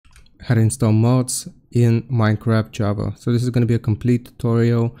how to install mods in Minecraft Java. So this is going to be a complete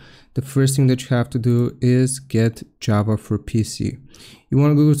tutorial. The first thing that you have to do is get Java for PC. You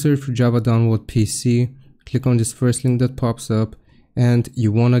want to Google search for Java download PC, click on this first link that pops up, and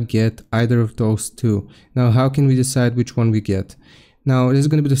you want to get either of those two. Now, how can we decide which one we get? Now, this is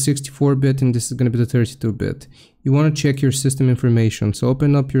going to be the 64-bit and this is going to be the 32-bit. You want to check your system information. So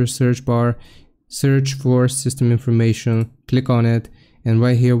open up your search bar, search for system information, click on it, and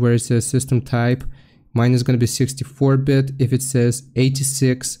right here where it says system type, mine is going to be 64-bit. If it says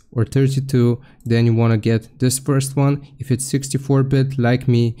 86 or 32, then you want to get this first one. If it's 64-bit like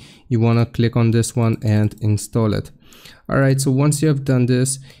me, you want to click on this one and install it. Alright, so once you have done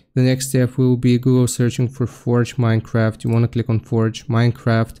this, the next step will be Google searching for Forge Minecraft. You want to click on Forge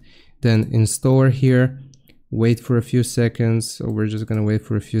Minecraft, then install here, wait for a few seconds. So we're just going to wait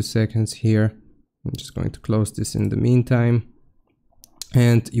for a few seconds here. I'm just going to close this in the meantime.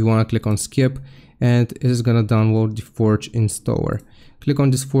 And you want to click on skip, and it is going to download the Forge installer. Click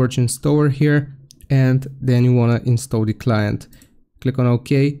on this Forge installer here, and then you want to install the client. Click on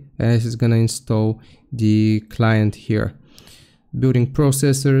OK, and this is going to install the client here. Building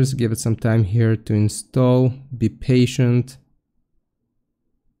processors, give it some time here to install, be patient.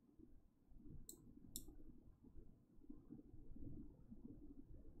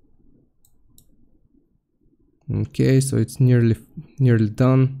 Okay, so it's nearly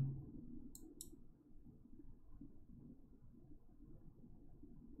done.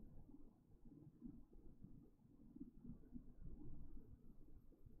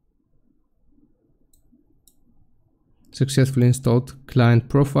 Successfully installed client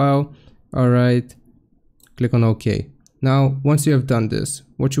profile. Alright, click on OK. Now, once you have done this,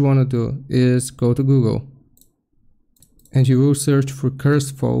 what you want to do is go to Google and you will search for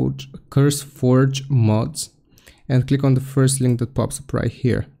CurseForge mods and click on the first link that pops up right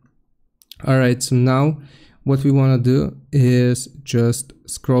here. Alright, so now what we want to do is just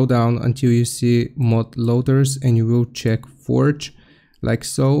scroll down until you see mod loaders and you will check Forge like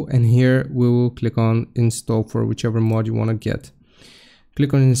so, and here we will click on install for whichever mod you want to get.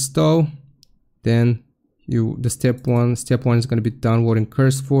 Click on install, then the step one is going to be downloading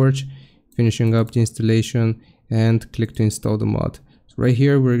CurseForge, finishing up the installation, and click to install the mod. So right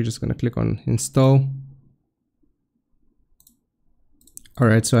here we're just going to click on install.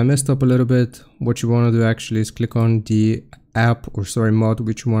 Alright, so I messed up a little bit. What you want to do actually is click on the mod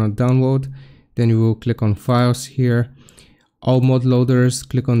which you want to download, then you will click on files here, all mod loaders,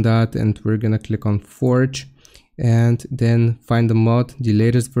 click on that, and we're gonna click on Forge, and then find the mod, the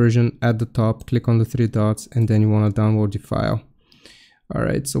latest version at the top, click on the three dots, and then you want to download the file.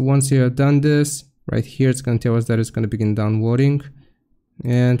 Alright, so once you have done this, right here it's gonna tell us that it's gonna begin downloading,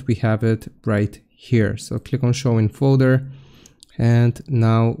 and we have it right here. So click on show in folder, and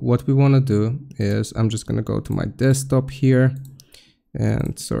now what we want to do is I'm just gonna go to my desktop here.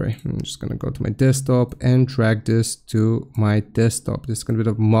 And I'm just gonna go to my desktop and drag this to my desktop. This is gonna be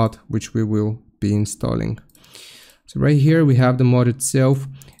the mod which we will be installing. So right here we have the mod itself,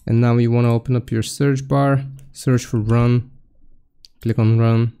 and now you want to open up your search bar, search for run, click on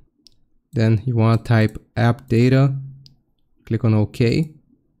run, then you want to type app data, click on OK,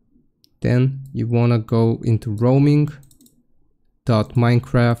 then you want to go into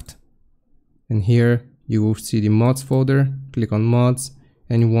roaming.minecraft, and here you will see the mods folder, click on mods,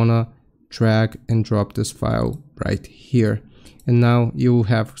 and you want to drag and drop this file right here. And now you will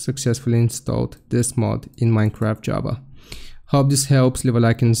have successfully installed this mod in Minecraft Java. Hope this helps. Leave a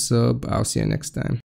like and sub. I'll see you next time.